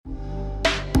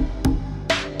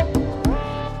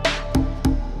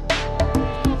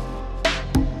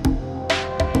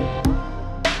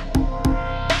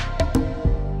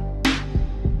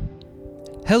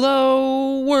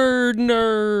Hello, word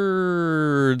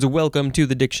nerds! Welcome to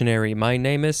the dictionary. My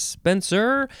name is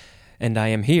Spencer, and I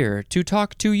am here to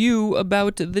talk to you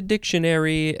about the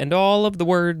dictionary and all of the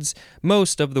words,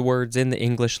 most of the words in the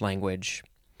English language.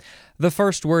 The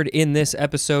first word in this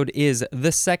episode is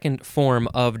the second form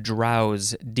of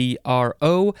drowse, D-R-O-W-S-E,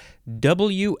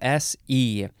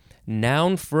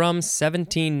 noun from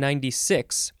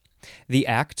 1796, the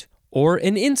act or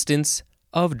an instance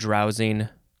of drowsing.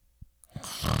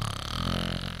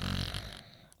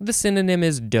 The synonym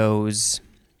is doze.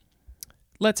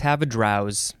 Let's have a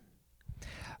drowse.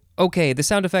 Okay, the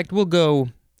sound effect will go,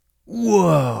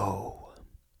 whoa.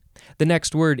 The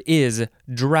next word is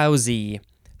drowsy.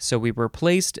 So we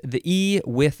replaced the E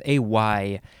with a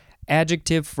Y.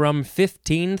 Adjective from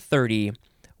 1530.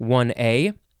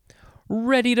 1A,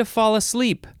 ready to fall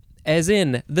asleep, as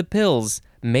in the pills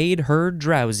made her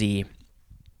drowsy.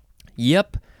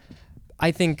 Yep.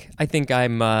 I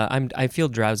feel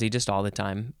drowsy just all the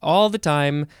time. All the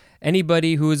time.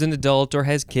 Anybody who is an adult or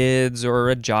has kids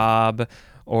or a job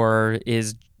or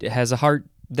has a heart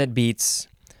that beats,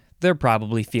 they're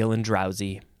probably feeling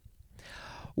drowsy.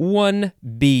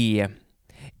 1B,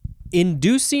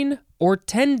 inducing or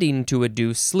tending to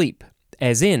induce sleep,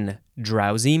 as in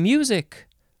drowsy music,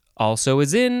 also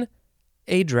as in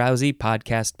a drowsy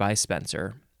podcast by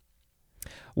Spencer.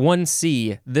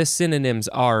 1C, the synonyms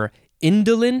are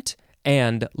indolent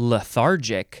and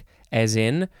lethargic, as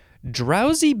in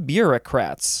drowsy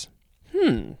bureaucrats.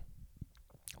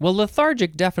 Well,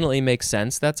 lethargic definitely makes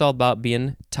sense. That's all about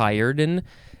being tired and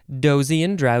dozy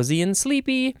and drowsy and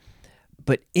sleepy.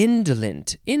 But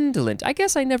indolent, I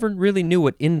guess I never really knew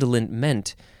what indolent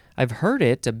meant. I've heard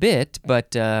it a bit,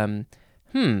 but,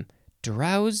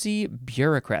 drowsy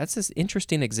bureaucrat. That's an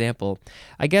interesting example.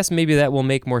 I guess maybe that will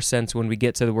make more sense when we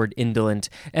get to the word indolent,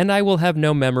 and I will have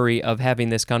no memory of having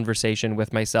this conversation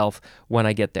with myself when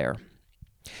I get there.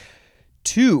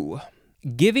 2,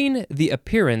 giving the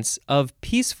appearance of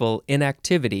peaceful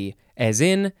inactivity, as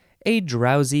in a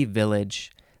drowsy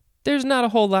village. There's not a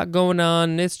whole lot going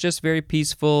on. It's just very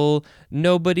peaceful.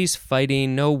 Nobody's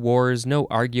fighting, no wars, no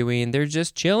arguing. They're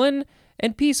just chilling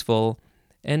and peaceful.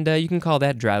 And you can call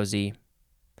that drowsy.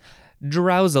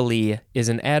 Drowsily is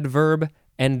an adverb,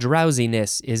 and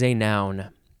drowsiness is a noun.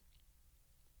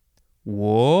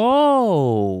 Whoa!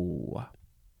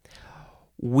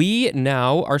 We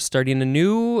now are starting a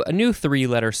new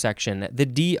three-letter section, the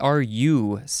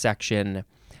DRU section.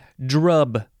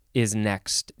 Drub is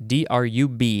next,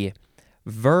 D-R-U-B.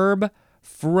 Verb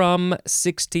from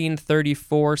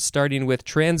 1634, starting with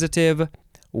transitive.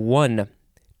 1.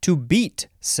 To beat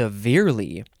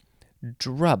severely.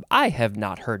 Drub. I have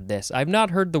not heard this. I've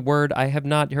not heard the word. I have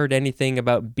not heard anything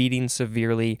about beating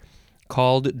severely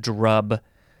called drub.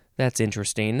 That's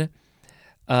interesting.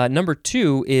 Number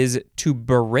 2 is to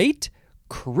berate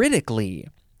critically.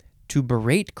 To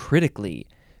berate critically.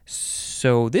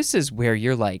 So this is where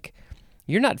you're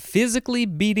not physically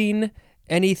beating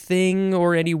anything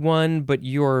or anyone, but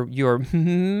you're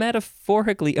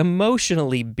metaphorically,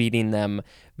 emotionally beating them.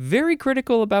 Very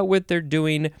critical about what they're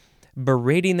doing,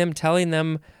 berating them, telling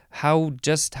them how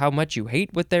much you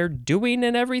hate what they're doing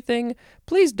and everything.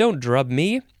 Please don't drub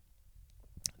me.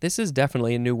 This is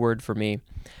definitely a new word for me.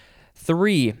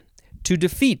 3, to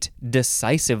defeat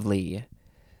decisively.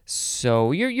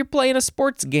 So you're playing a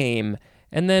sports game,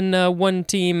 and then one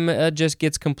team just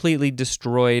gets completely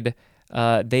destroyed.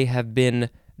 They have been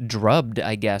drubbed,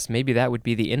 I guess. Maybe that would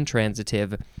be the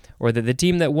intransitive. Or the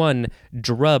team that won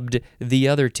drubbed the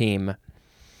other team.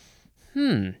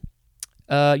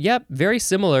 Yep, very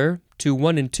similar to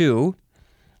 1 and 2.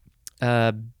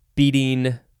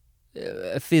 Beating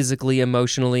physically,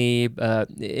 emotionally.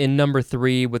 In number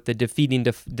 3, with the defeating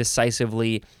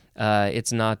decisively,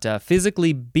 it's not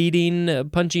physically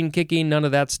beating, punching, kicking, none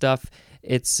of that stuff.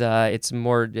 It's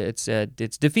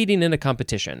defeating in a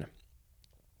competition.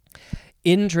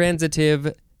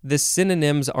 Intransitive, the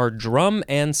synonyms are drum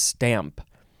and stamp.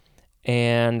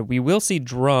 And we will see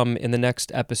drum in the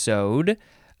next episode.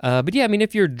 But yeah, I mean,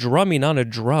 if you're drumming on a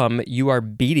drum, you are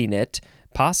beating it,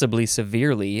 possibly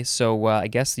severely. So I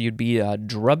guess you'd be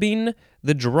drubbing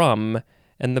the drum,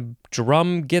 and the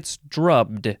drum gets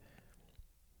drubbed.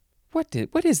 What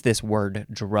is this word,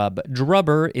 drub?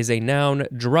 Drubber is a noun.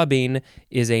 Drubbing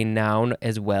is a noun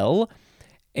as well.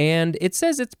 And it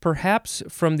says it's perhaps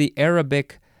from the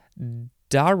Arabic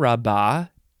daraba,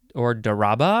 or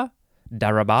daraba,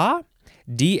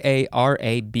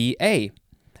 D-A-R-A-B-A.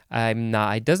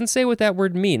 It doesn't say what that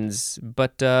word means,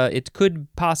 but it could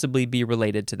possibly be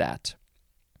related to that.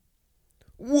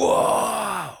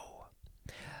 Whoa!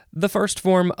 The first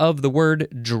form of the word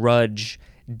drudge,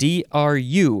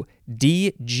 D-R-U-D-G-E.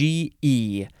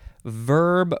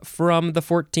 Verb from the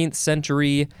 14th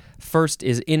century. First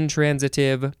is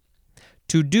intransitive.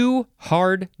 To do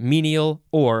hard, menial,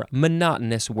 or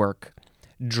monotonous work.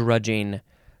 Drudging.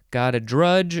 Gotta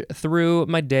drudge through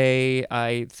my day.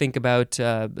 I think about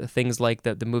things like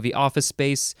the movie Office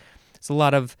Space. It's a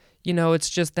lot of, it's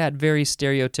just that very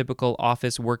stereotypical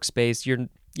office workspace. You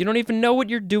don't even know what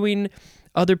you're doing.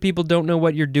 Other people don't know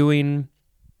what you're doing.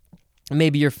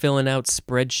 Maybe you're filling out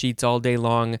spreadsheets all day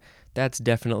long. That's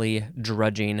definitely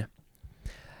drudging.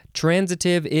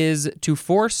 Transitive is to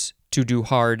force to do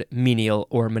hard, menial,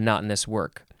 or monotonous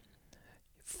work.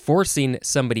 Forcing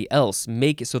somebody else,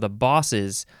 so the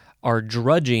bosses are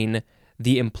drudging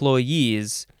the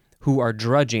employees who are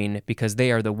drudging because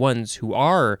they are the ones who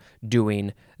are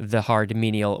doing the hard,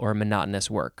 menial, or monotonous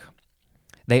work.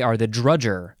 They are the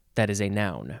drudger. That is a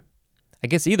noun. I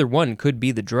guess either one could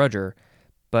be the drudger,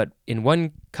 but in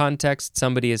one context,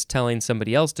 somebody is telling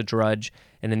somebody else to drudge,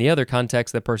 and in the other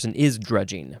context, the person is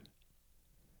drudging.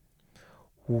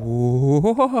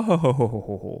 Whoa.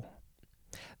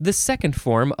 The second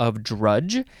form of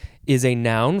drudge is a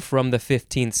noun from the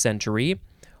 15th century.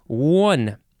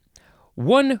 One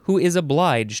who is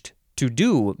obliged to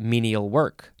do menial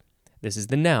work. This is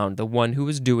the noun, the one who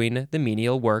is doing the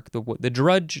menial work. The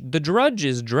drudge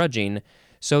is drudging,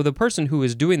 so the person who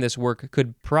is doing this work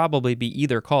could probably be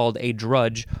either called a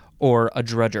drudge or a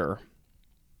drudger.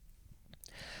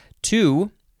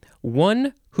 2,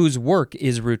 one whose work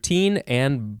is routine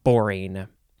and boring.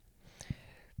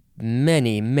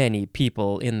 Many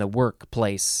people in the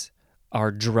workplace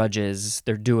are drudges.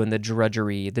 They're doing the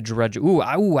drudgery. Ooh,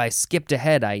 I skipped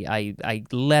ahead. I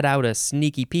let out a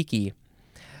sneaky peeky.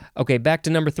 Okay, back to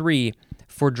number 3.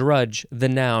 For drudge, the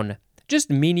noun. Just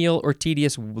menial or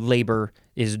tedious labor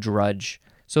is drudge.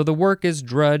 So the work is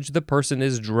drudge, the person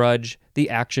is drudge, the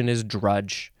action is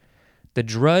drudge. The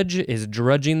drudge is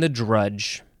drudging the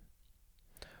drudge.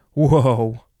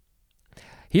 Whoa.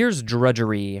 Here's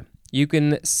drudgery. You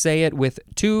can say it with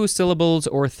 2 syllables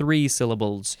or 3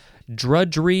 syllables.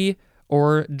 Drudgery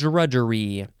or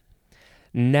drudgery.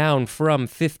 Noun from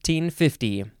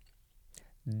 1550.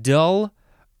 Dull,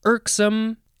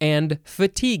 irksome, and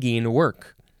fatiguing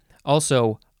work.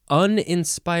 Also,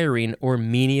 uninspiring or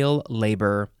menial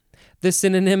labor. The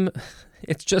synonym,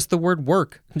 it's just the word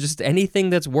work. Just anything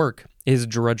that's work is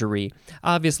drudgery.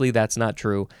 Obviously, that's not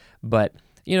true, but,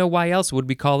 why else would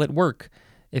we call it work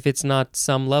if it's not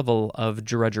some level of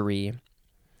drudgery?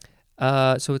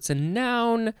 So it's a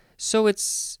noun, so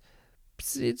it's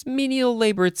menial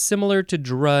labor. It's similar to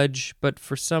drudge, but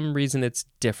for some reason it's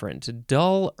different.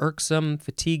 Dull, irksome,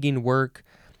 fatiguing work.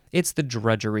 It's the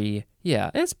drudgery.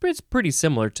 Yeah, it's pretty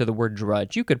similar to the word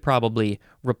drudge. You could probably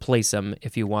replace them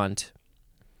if you want.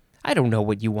 I don't know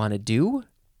what you want to do.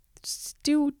 Just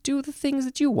do the things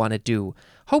that you want to do.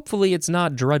 Hopefully it's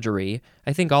not drudgery.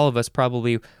 I think all of us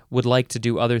probably would like to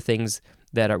do other things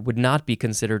that would not be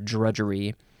considered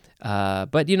drudgery.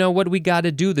 But what, we got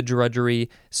to do the drudgery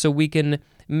so we can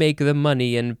make the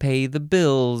money and pay the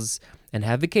bills and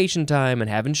have vacation time and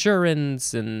have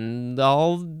insurance and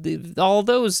all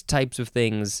those types of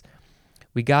things.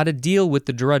 We got to deal with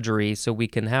the drudgery so we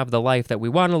can have the life that we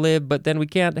want to live, but then we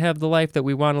can't have the life that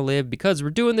we want to live because we're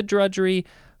doing the drudgery.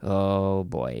 Oh,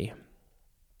 boy.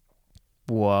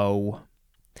 Whoa.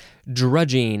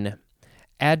 Drudging.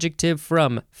 Adjective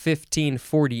from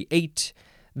 1548.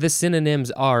 The synonyms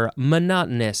are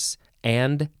monotonous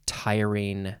and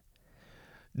tiring.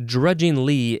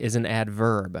 Drudgingly is an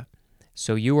adverb.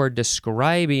 So you are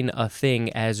describing a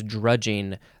thing as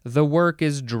drudging. The work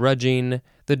is drudging.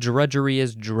 The drudgery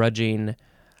is drudging.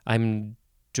 It's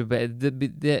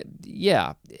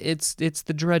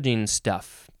the drudging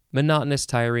stuff. Monotonous,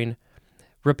 tiring,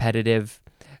 repetitive.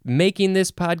 Making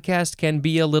this podcast can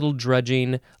be a little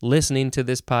drudging. Listening to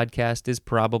this podcast is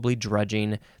probably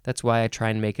drudging. That's why I try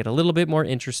and make it a little bit more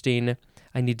interesting.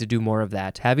 I need to do more of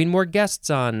that. Having more guests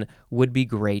on would be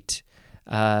great.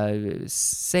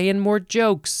 Saying more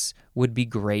jokes would be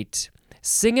great.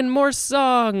 Singing more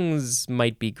songs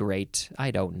might be great.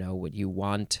 I don't know what you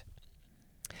want.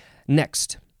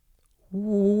 Next.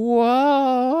 Whoa.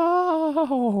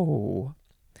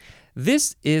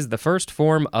 This is the first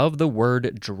form of the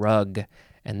word drug,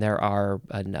 and there are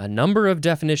a number of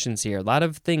definitions here. A lot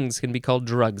of things can be called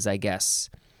drugs, I guess.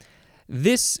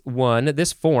 This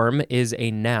form is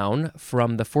a noun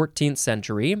from the 14th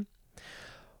century.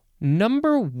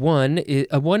 Number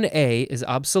 1A is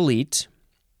obsolete.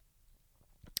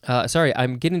 Sorry,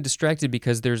 I'm getting distracted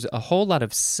because there's a whole lot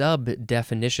of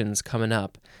sub-definitions coming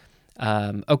up.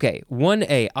 Okay,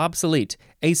 1A, obsolete.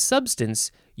 A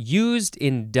substance used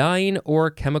in dyeing or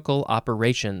chemical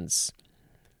operations.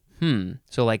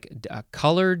 So like a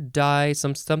colored dye,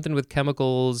 something with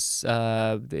chemicals,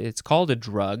 it's called a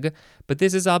drug, but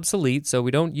this is obsolete, so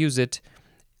we don't use it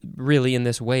really in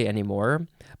this way anymore.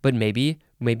 But maybe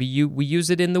we use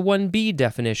it in the 1B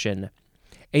definition.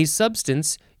 A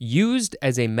substance used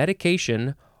as a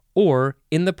medication or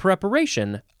in the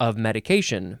preparation of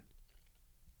medication.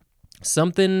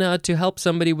 Something to help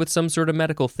somebody with some sort of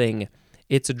medical thing.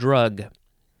 It's a drug.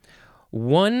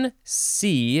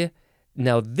 1C.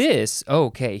 Now this,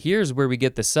 okay, here's where we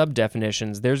get the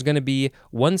sub-definitions. There's going to be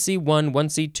 1C1,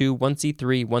 1C2,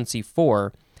 1C3,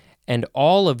 1C4, and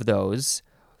all of those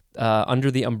under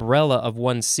the umbrella of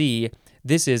 1C,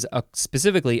 this is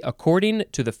specifically according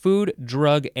to the Food,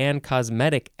 Drug, and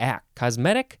Cosmetic Act.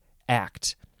 Cosmetic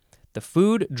Act. The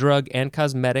Food, Drug, and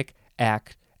Cosmetic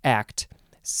Act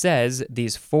says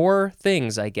these four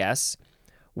things, I guess.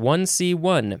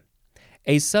 1C1,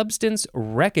 a substance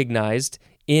recognized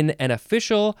in an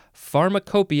official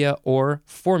pharmacopoeia or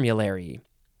formulary.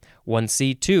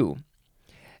 1C2,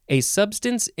 a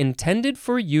substance intended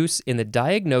for use in the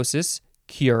diagnosis,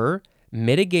 cure,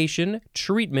 mitigation,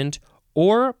 treatment,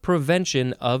 or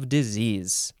prevention of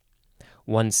disease.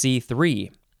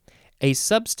 1C3, a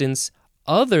substance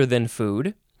other than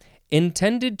food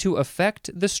intended to affect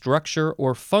the structure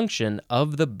or function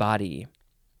of the body.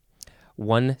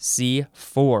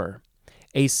 1C4,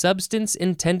 a substance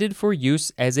intended for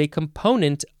use as a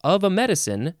component of a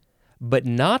medicine, but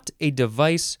not a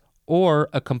device or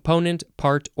a component,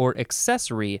 part, or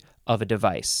accessory of a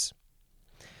device.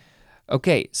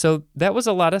 Okay, so that was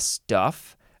a lot of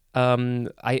stuff.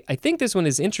 I think this one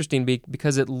is interesting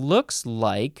because it looks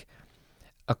like,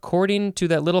 according to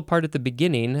that little part at the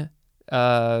beginning,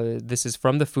 this is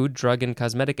from the Food, Drug, and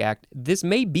Cosmetic Act. This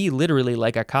may be literally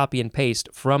like a copy and paste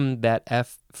from that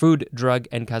Food, Drug,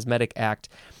 and Cosmetic Act.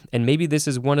 And maybe this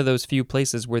is one of those few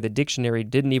places where the dictionary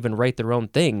didn't even write their own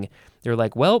thing. They're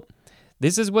like, well,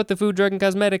 this is what the Food, Drug, and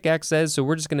Cosmetic Act says, so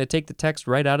we're just going to take the text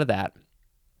right out of that.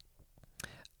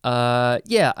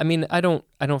 Yeah, I mean, I don't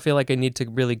feel like I need to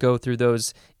really go through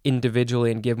those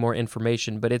individually and give more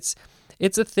information, but it's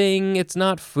a thing. It's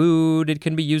not food. It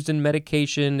can be used in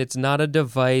medication. It's not a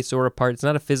device or a part. It's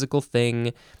not a physical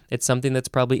thing. It's something that's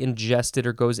probably ingested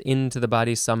or goes into the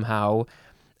body somehow,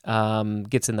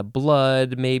 gets in the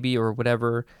blood maybe or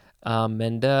whatever.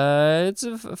 And it's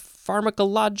a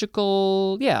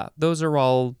pharmacological, yeah, those are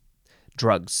all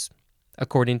drugs,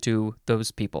 according to those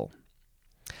people.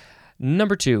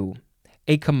 Number 2,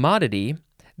 a commodity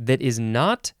that is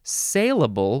not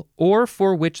saleable or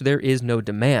for which there is no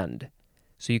demand.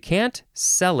 So you can't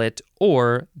sell it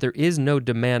or there is no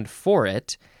demand for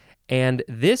it, and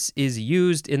this is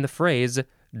used in the phrase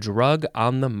drug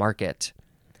on the market.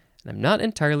 And I'm not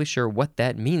entirely sure what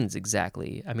that means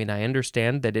exactly. I mean, I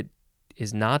understand that it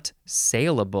is not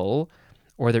saleable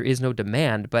or there is no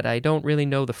demand, but I don't really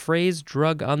know the phrase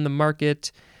drug on the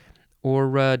market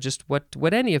or just what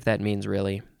any of that means,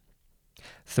 really.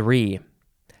 3,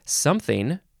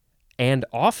 something, and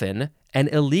often, an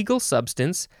illegal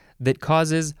substance that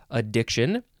causes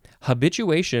addiction,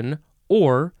 habituation,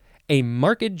 or a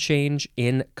marked change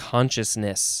in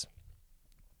consciousness.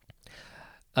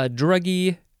 A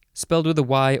druggy, spelled with a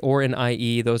Y or an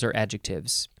IE, those are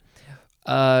adjectives.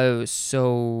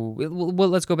 So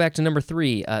let's go back to number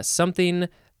 3. Something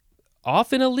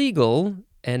often illegal.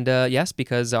 And yes,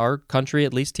 because our country,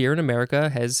 at least here in America,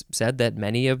 has said that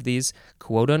many of these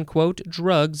quote-unquote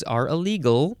drugs are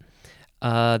illegal.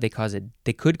 They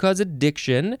could cause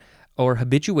addiction or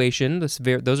habituation.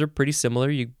 Those are pretty similar.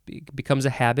 It becomes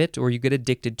a habit or you get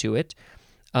addicted to it.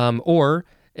 Or,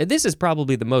 this is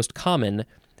probably the most common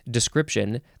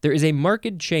description, there is a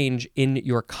marked change in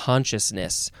your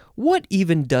consciousness. What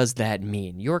even does that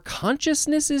mean? Your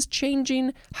consciousness is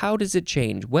changing? How does it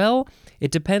change? Well, it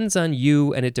depends on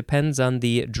you and it depends on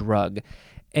the drug.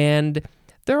 And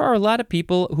there are a lot of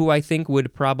people who I think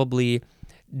would probably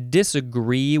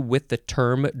disagree with the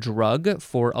term drug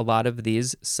for a lot of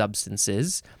these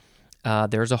substances.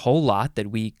 There's a whole lot that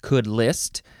we could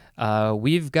list.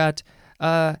 We've got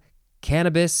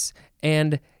cannabis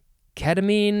and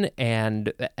ketamine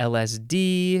and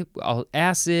LSD,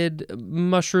 acid,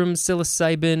 mushroom,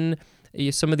 psilocybin.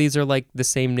 Some of these are like the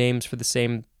same names for the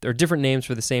same, or different names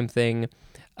for the same thing.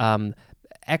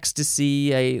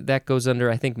 Ecstasy, that goes under,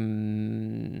 I think,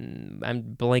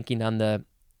 I'm blanking on the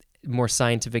more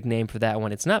scientific name for that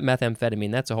one. It's not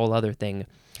methamphetamine. That's a whole other thing.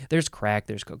 There's crack,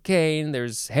 there's cocaine,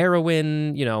 there's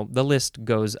heroin. The list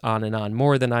goes on and on,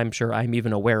 more than I'm sure I'm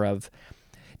even aware of.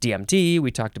 DMT,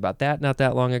 we talked about that not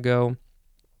that long ago.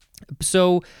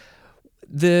 So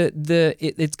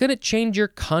it's going to change your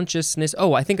consciousness.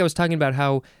 Oh, I think I was talking about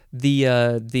how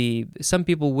the some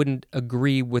people wouldn't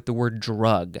agree with the word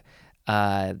drug.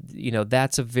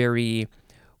 That's a very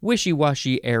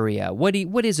wishy-washy area.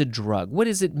 What is a drug? What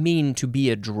does it mean to be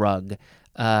a drug?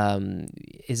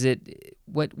 Is it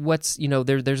what's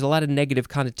there's a lot of negative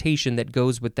connotation that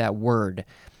goes with that word.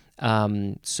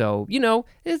 So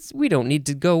we don't need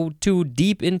to go too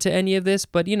deep into any of this,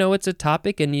 but it's a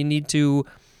topic, and you need to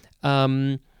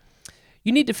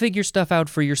figure stuff out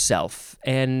for yourself.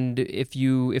 And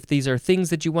if these are things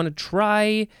that you want to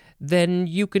try, then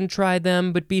you can try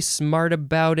them, but be smart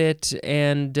about it.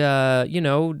 And do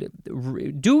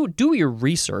your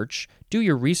research. Do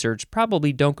your research.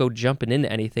 Probably don't go jumping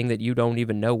into anything that you don't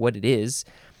even know what it is.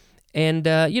 And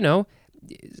this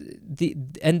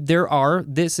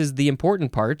is the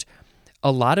important part.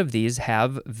 A lot of these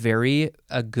have very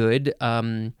good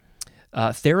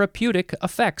therapeutic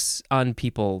effects on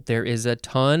people. There is a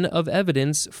ton of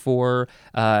evidence for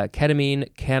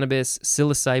ketamine, cannabis,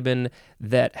 psilocybin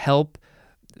that help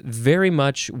very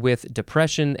much with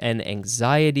depression and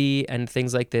anxiety and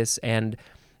things like this, and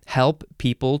help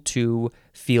people to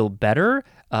feel better,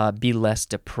 be less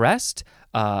depressed,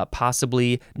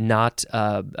 possibly not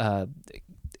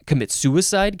commit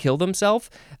suicide, kill themselves.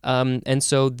 And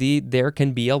so there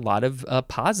can be a lot of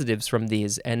positives from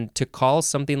these. And to call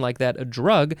something like that a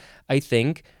drug, I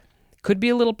think, could be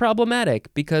a little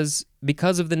problematic because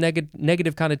of the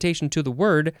negative connotation to the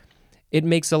word. It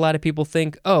makes a lot of people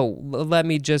think, oh, let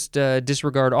me just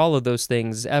disregard all of those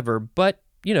things ever. But,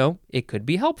 it could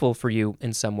be helpful for you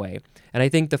in some way. And I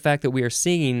think the fact that we are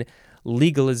seeing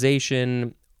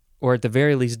legalization, or at the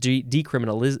very least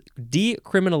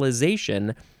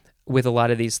decriminalization with a lot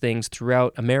of these things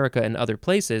throughout America and other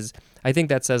places, I think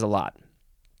that says a lot.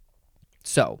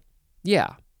 So,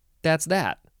 yeah, that's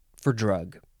that for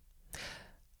drug.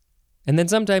 And then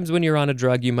sometimes when you're on a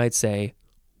drug, you might say,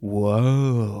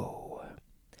 whoa.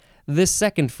 The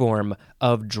second form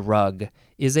of drug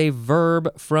is a verb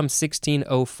from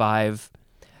 1605,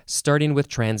 starting with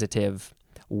transitive.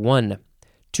 1.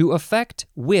 To affect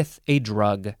with a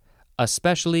drug,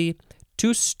 especially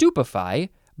to stupefy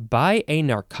by a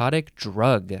narcotic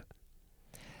drug.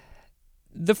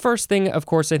 The first thing, of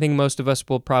course, I think most of us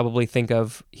will probably think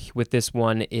of with this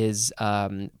one is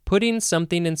putting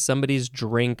something in somebody's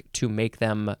drink to make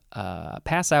them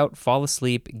pass out, fall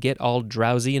asleep, get all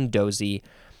drowsy and dozy.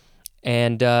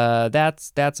 And that's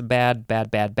bad.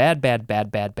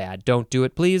 Don't do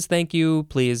it, please. Thank you.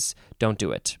 Please don't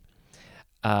do it.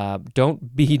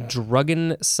 Don't be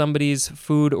drugging somebody's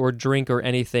food or drink or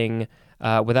anything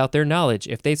without their knowledge.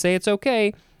 If they say it's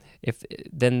okay,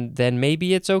 then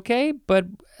maybe it's okay, but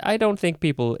I don't think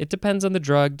it depends on the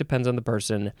drug, depends on the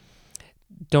person.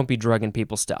 Don't be drugging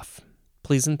people's stuff.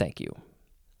 Please and thank you.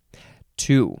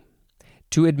 2.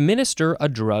 To administer a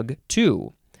drug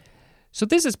to. So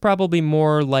this is probably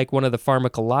more like one of the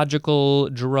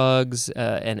pharmacological drugs,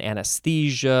 an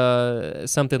anesthesia,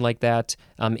 something like that.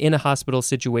 In a hospital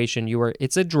situation,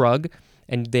 it's a drug,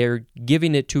 and they're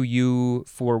giving it to you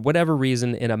for whatever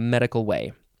reason in a medical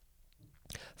way.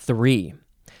 3.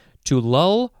 To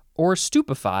lull or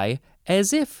stupefy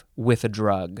as if with a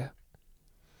drug.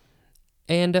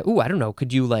 And I don't know,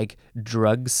 could you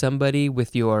drug somebody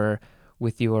with your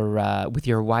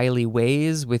wily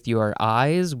ways, with your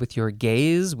eyes, with your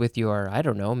gaze, with your, I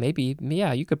don't know, maybe,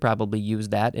 yeah, you could probably use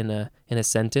that in a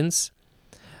sentence.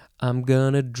 I'm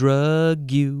gonna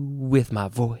drug you with my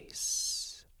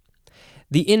voice.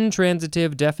 The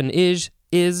intransitive definition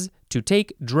is to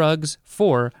take drugs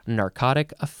for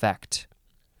narcotic effect.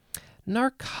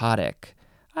 Narcotic.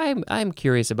 I'm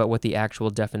curious about what the actual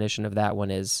definition of that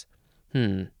one is.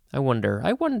 I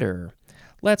wonder.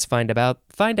 Let's find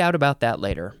out about that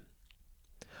later.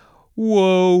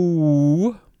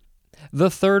 Whoa. The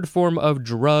third form of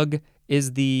drug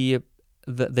is the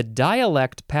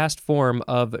dialect past form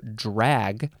of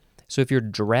drag. So if you're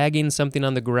dragging something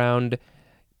on the ground,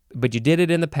 but you did it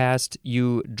in the past,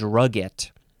 you drug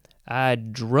it. I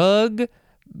drug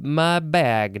my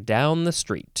bag down the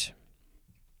street.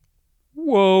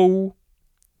 Whoa.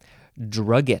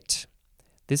 Drug it.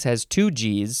 This has 2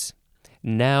 G's.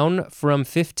 Noun from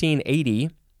 1580.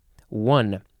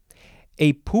 1.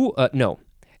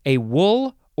 A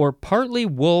wool or partly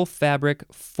wool fabric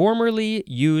formerly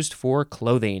used for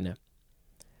clothing.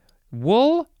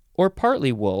 Wool or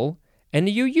partly wool, and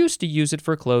you used to use it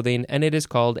for clothing, and it is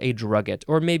called a drugget.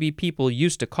 Or maybe people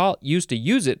used to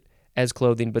use it as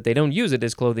clothing, but they don't use it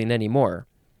as clothing anymore.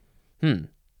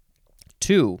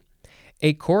 2.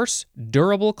 A coarse,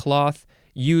 durable cloth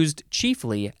used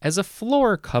chiefly as a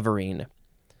floor covering.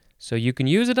 So you can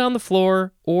use it on the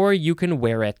floor or you can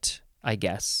wear it, I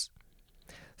guess.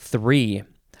 3.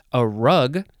 A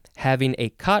rug having a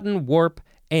cotton warp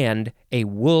and a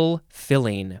wool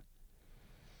filling.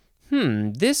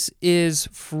 This is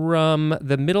from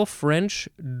the Middle French,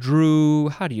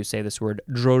 how do you say this word?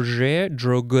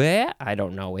 Droge? I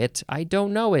don't know it.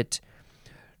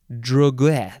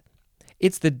 Drogue.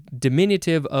 It's the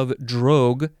diminutive of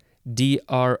drogue,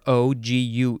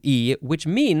 D-R-O-G-U-E, which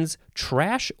means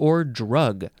trash or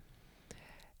drug.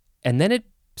 And then it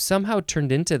somehow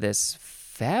turned into this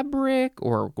fabric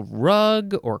or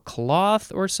rug or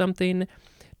cloth or something.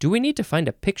 Do we need to find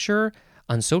a picture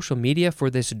on social media for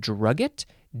this drugget?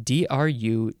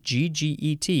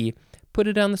 D-R-U-G-G-E-T. Put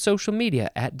it on the social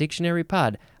media at Dictionary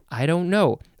Pod. I don't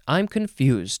know. I'm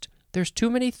confused. There's too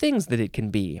many things that it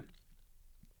can be.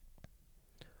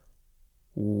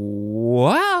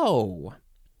 Wow!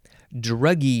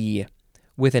 Druggy,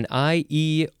 with an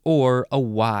I-E or a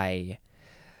Y.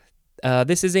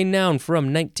 This is a noun from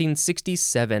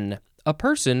 1967. A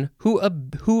person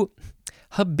who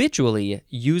habitually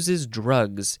uses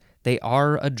drugs. They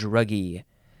are a druggie.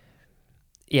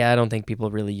 Yeah, I don't think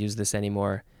people really use this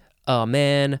anymore. Oh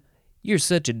man, you're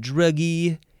such a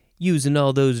druggie, using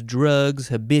all those drugs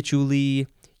habitually.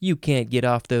 You can't get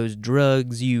off those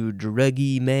drugs, you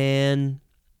druggie man.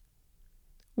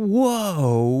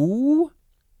 Whoa!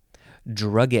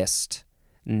 Druggist.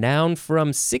 Noun from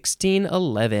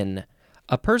 1611.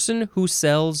 A person who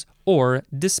sells or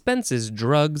dispenses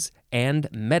drugs and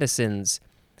medicines.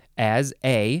 As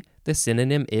A, the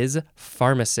synonym is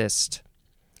pharmacist.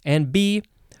 And B,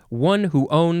 one who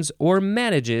owns or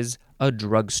manages a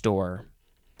drugstore.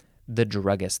 The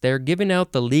druggist. They're giving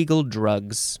out the legal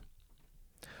drugs.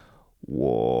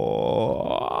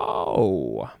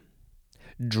 Whoa.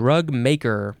 Drug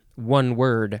maker, one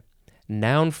word.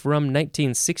 Noun from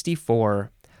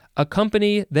 1964. A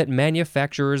company that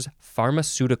manufactures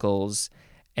pharmaceuticals.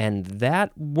 And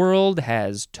that world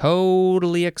has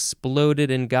totally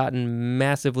exploded and gotten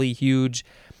massively huge.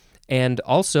 And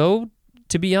also,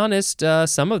 to be honest,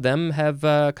 some of them have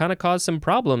kind of caused some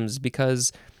problems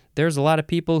because there's a lot of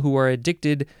people who are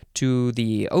addicted to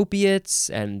the opiates,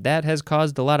 and that has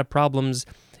caused a lot of problems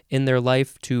in their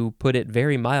life, to put it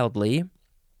very mildly.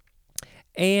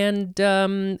 And,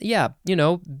 there's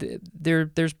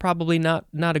probably not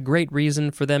a great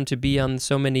reason for them to be on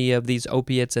so many of these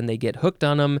opiates, and they get hooked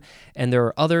on them. And there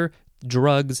are other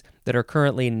drugs that are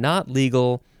currently not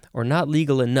legal or not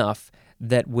legal enough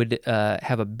that would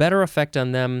have a better effect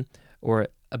on them, or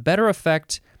a better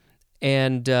effect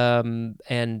and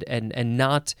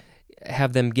not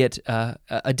have them get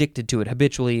addicted to it,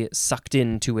 habitually sucked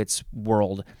into its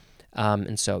world.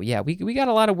 And so, yeah, we got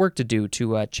a lot of work to do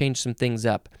to change some things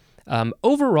up.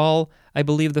 Overall, I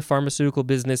believe the pharmaceutical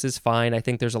business is fine. I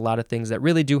think there's a lot of things that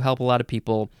really do help a lot of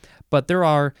people, but there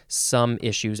are some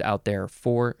issues out there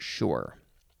for sure.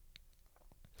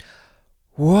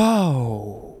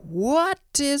 Whoa, what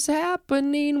is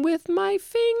happening with my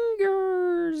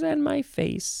fingers and my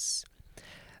face?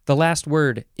 The last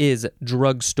word is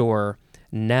drugstore,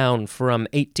 noun from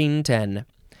 1810.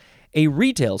 A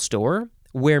retail store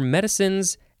where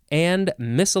medicines and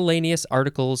miscellaneous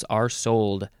articles are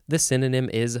sold. The synonym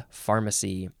is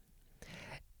pharmacy.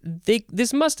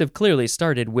 This must have clearly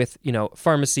started with,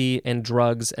 pharmacy and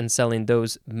drugs and selling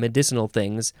those medicinal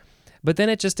things, but then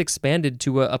it just expanded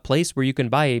to a place where you can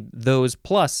buy those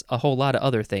plus a whole lot of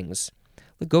other things.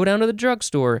 Go down to the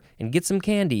drugstore and get some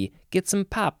candy, get some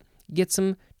pop, get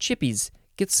some chippies,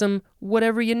 get some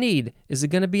whatever you need. Is it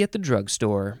going to be at the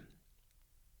drugstore?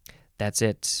 That's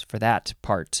it for that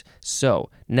part. So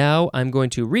now I'm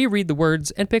going to reread the words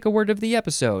and pick a word of the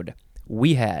episode.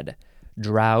 We had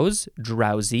drowse,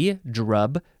 drowsy,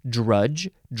 drub, drudge,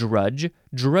 drudge,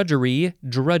 drudgery,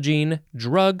 drudging,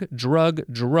 drug, drug,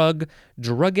 drug,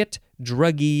 drugget,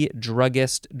 druggy,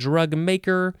 druggist, drug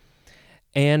maker,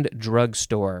 and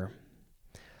drugstore.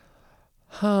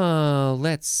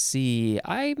 Let's see.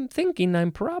 I'm thinking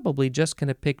I'm probably just going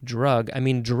to pick drug. I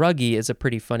mean, druggy is a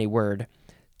pretty funny word.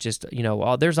 Just,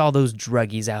 there's all those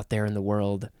druggies out there in the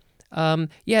world.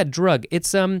 Drug.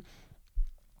 It's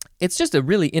just a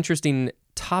really interesting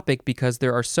topic because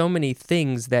there are so many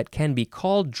things that can be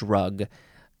called drugs,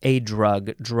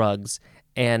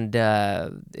 and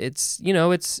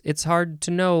it's hard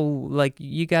to know. Like,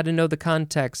 you got to know the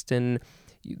context, and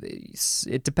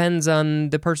it depends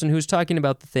on the person who's talking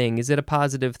about the thing. Is it a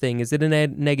positive thing? Is it a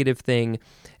negative thing?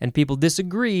 And people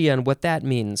disagree on what that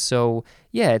means. So,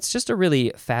 yeah, it's just a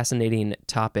really fascinating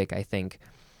topic, I think.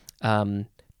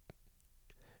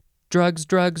 Drugs,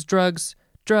 drugs, drugs,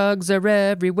 Drugs are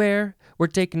everywhere. We're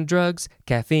taking drugs.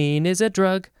 Caffeine is a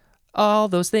drug. All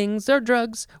those things are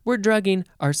drugs. We're drugging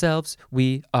ourselves.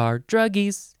 We are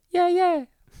druggies. Yeah, yeah.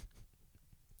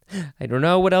 I don't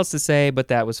know what else to say, but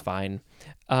that was fine.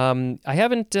 I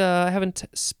haven't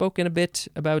spoken a bit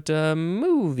about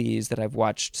movies that I've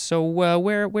watched. So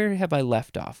where have I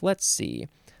left off? Let's see.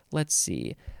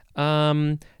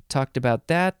 Talked about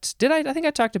that. Did I? I think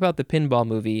I talked about the pinball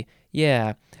movie.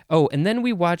 Yeah. Oh, and then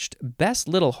we watched Best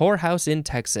Little Whorehouse in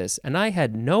Texas, and I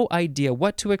had no idea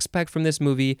what to expect from this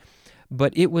movie,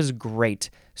 but it was great.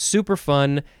 Super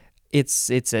fun. It's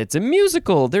a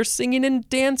musical. They're singing and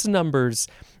dance numbers.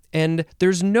 And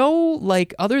there's no,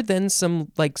 like, other than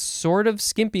some, like, sort of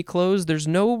skimpy clothes, there's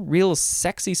no real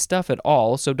sexy stuff at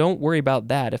all, so don't worry about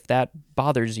that if that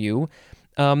bothers you.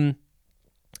 And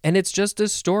it's just a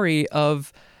story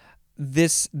of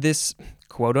this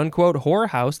quote-unquote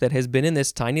whorehouse that has been in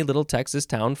this tiny little Texas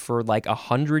town for, like,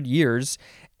 100 years,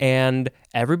 and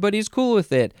everybody's cool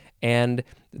with it, and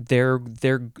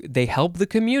they help the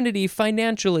community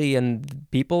financially, and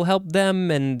people help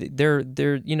them, and they're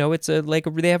it's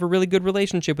they have a really good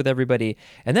relationship with everybody.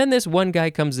 And then this one guy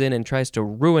comes in and tries to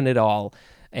ruin it all,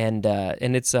 and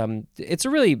it's a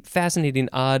really fascinating,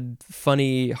 odd,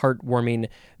 funny, heartwarming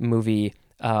movie.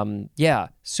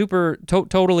 Super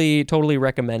totally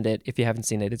recommend it if you haven't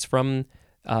seen it. It's from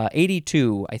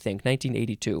 82, I think,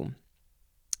 1982.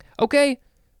 Okay,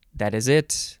 that is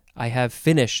it. I have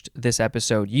finished this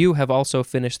episode. You have also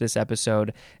finished this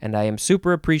episode, and I am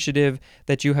super appreciative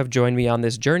that you have joined me on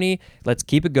this journey. Let's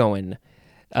keep it going.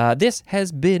 This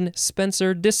has been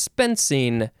Spencer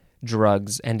dispensing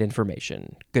drugs and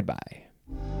information. Goodbye.